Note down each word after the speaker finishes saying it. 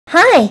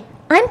Hi,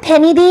 I'm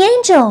Penny the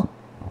Angel.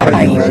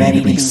 Are you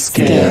ready to be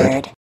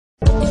scared?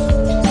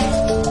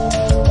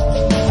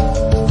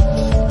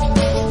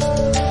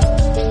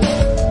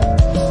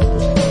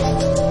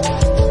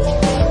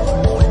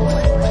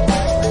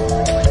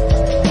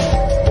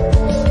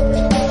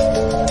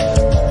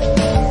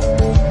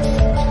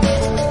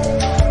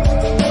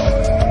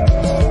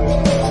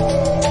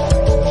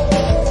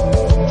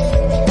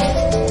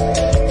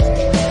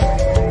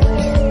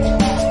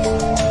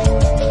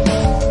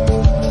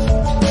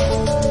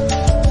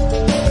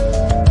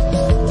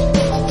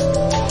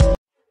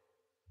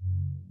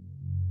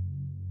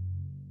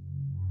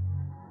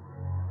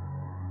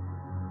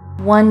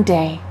 One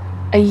day,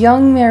 a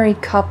young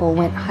married couple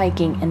went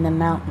hiking in the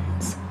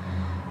mountains.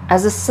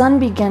 As the sun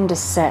began to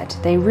set,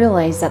 they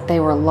realized that they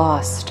were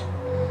lost.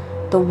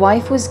 The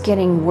wife was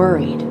getting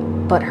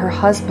worried, but her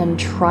husband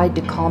tried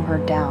to calm her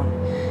down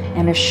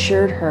and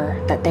assured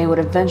her that they would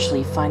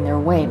eventually find their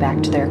way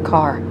back to their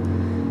car.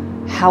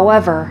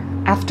 However,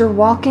 after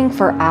walking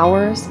for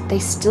hours, they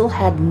still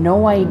had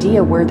no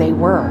idea where they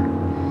were.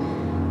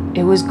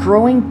 It was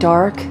growing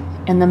dark,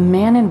 and the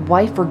man and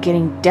wife were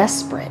getting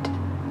desperate.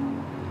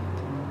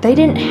 They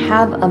didn't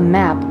have a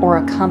map or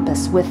a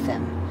compass with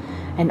them,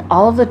 and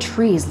all of the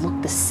trees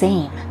looked the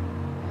same.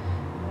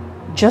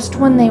 Just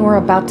when they were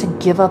about to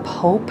give up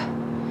hope,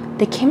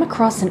 they came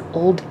across an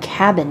old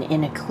cabin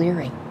in a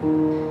clearing.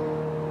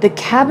 The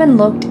cabin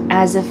looked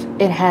as if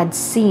it had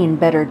seen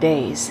better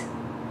days.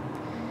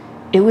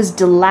 It was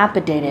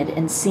dilapidated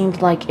and seemed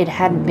like it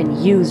hadn't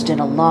been used in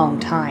a long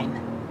time.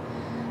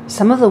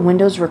 Some of the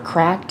windows were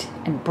cracked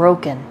and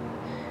broken,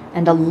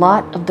 and a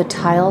lot of the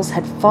tiles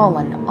had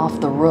fallen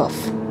off the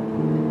roof.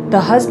 The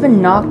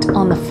husband knocked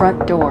on the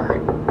front door,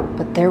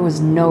 but there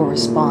was no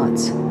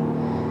response.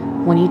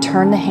 When he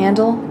turned the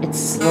handle, it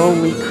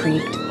slowly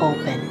creaked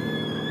open.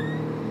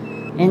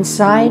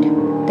 Inside,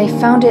 they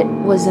found it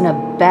was in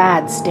a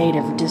bad state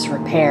of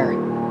disrepair.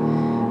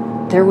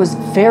 There was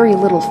very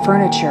little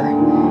furniture,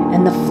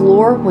 and the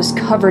floor was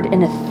covered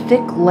in a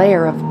thick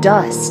layer of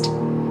dust.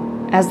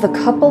 As the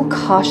couple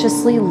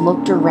cautiously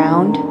looked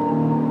around,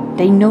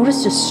 they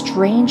noticed a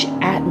strange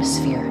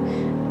atmosphere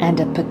and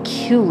a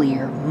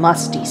peculiar,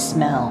 musty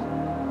smell.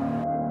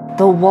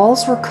 The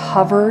walls were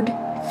covered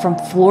from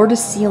floor to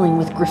ceiling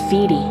with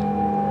graffiti.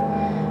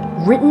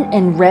 Written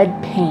in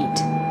red paint,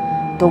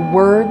 the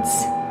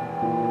words,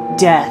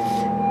 "Death,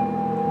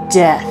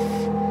 death,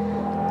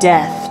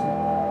 death,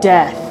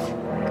 death,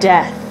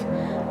 death,"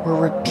 were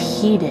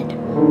repeated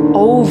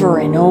over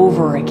and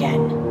over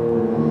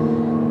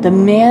again. The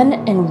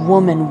man and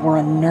woman were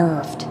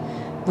unnerved.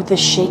 With a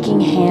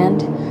shaking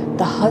hand,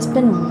 the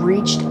husband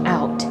reached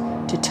out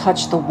to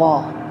touch the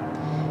wall.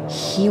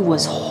 He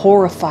was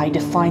horrified to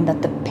find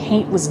that the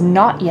paint was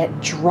not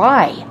yet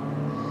dry.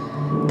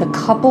 The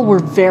couple were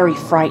very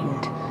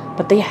frightened,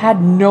 but they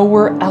had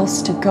nowhere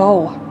else to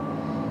go.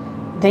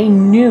 They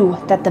knew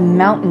that the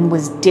mountain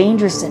was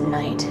dangerous at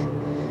night,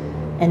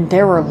 and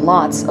there were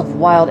lots of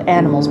wild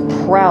animals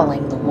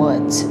prowling the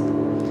woods.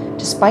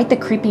 Despite the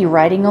creepy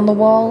writing on the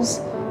walls,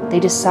 they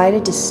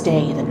decided to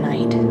stay the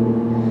night.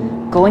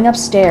 Going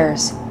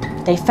upstairs,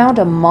 they found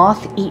a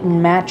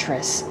moth-eaten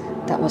mattress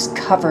that was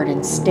covered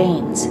in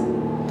stains.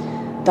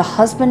 The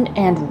husband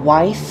and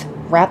wife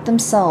wrapped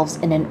themselves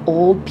in an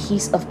old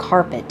piece of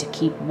carpet to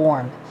keep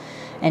warm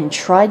and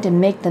tried to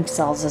make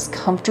themselves as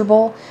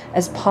comfortable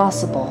as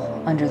possible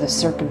under the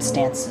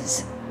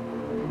circumstances.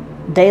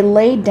 They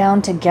laid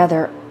down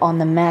together on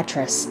the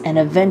mattress and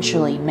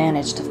eventually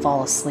managed to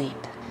fall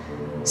asleep.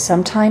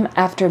 Sometime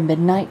after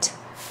midnight,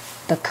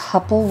 the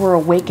couple were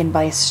awakened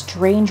by a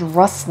strange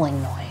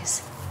rustling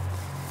noise.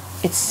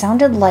 It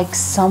sounded like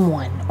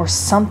someone or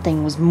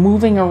something was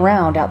moving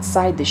around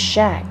outside the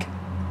shack.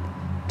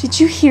 "Did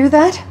you hear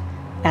that?"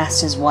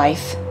 asked his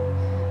wife.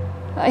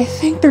 "I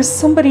think there's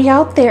somebody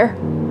out there."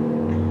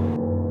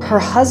 Her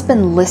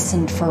husband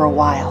listened for a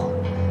while,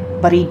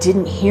 but he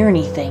didn't hear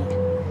anything.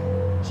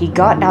 He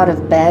got out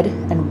of bed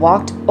and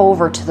walked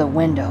over to the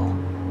window.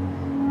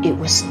 It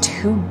was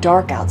too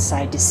dark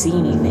outside to see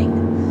anything.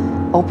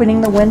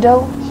 Opening the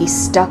window, he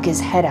stuck his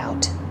head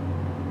out.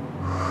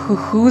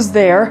 "Who's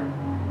there?"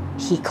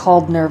 he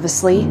called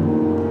nervously.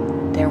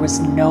 There was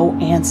no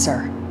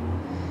answer.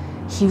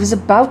 He was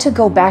about to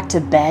go back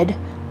to bed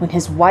when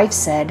his wife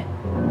said,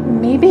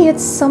 "Maybe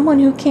it's someone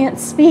who can't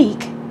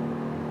speak."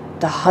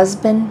 The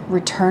husband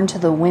returned to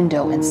the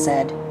window and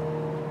said,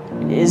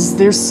 "Is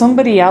there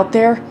somebody out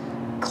there?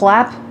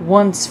 Clap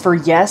once for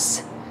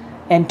yes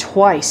and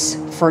twice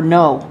for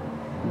no."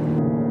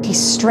 He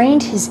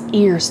strained his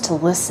ears to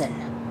listen.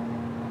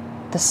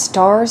 The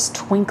stars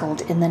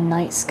twinkled in the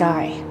night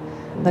sky.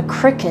 The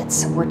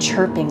crickets were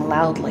chirping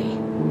loudly.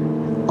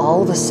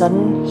 All of a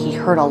sudden, he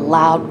heard a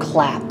loud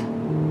clap.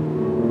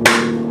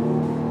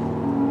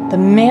 The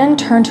man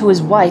turned to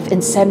his wife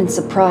and said in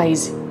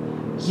surprise,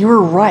 "You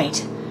were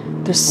right.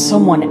 There's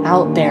someone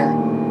out there."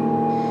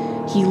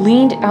 He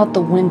leaned out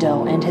the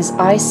window and his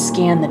eyes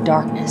scanned the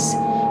darkness.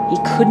 He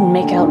couldn't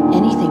make out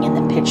anything in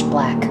the pitch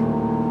black.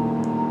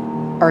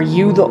 "Are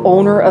you the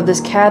owner of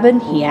this cabin?"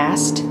 he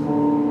asked.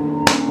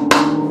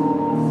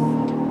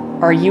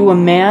 Are you a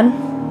man?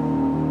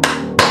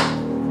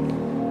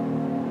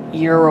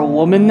 You're a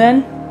woman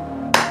then?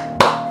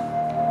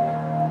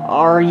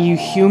 Are you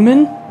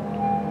human?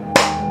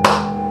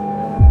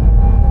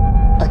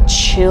 A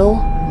chill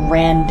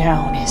ran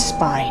down his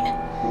spine.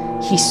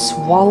 He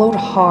swallowed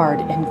hard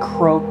and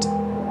croaked,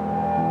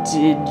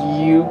 "Did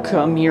you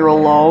come here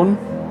alone?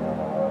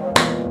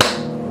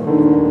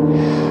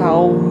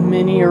 How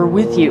many are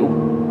with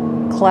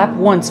you? Clap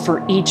once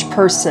for each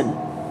person."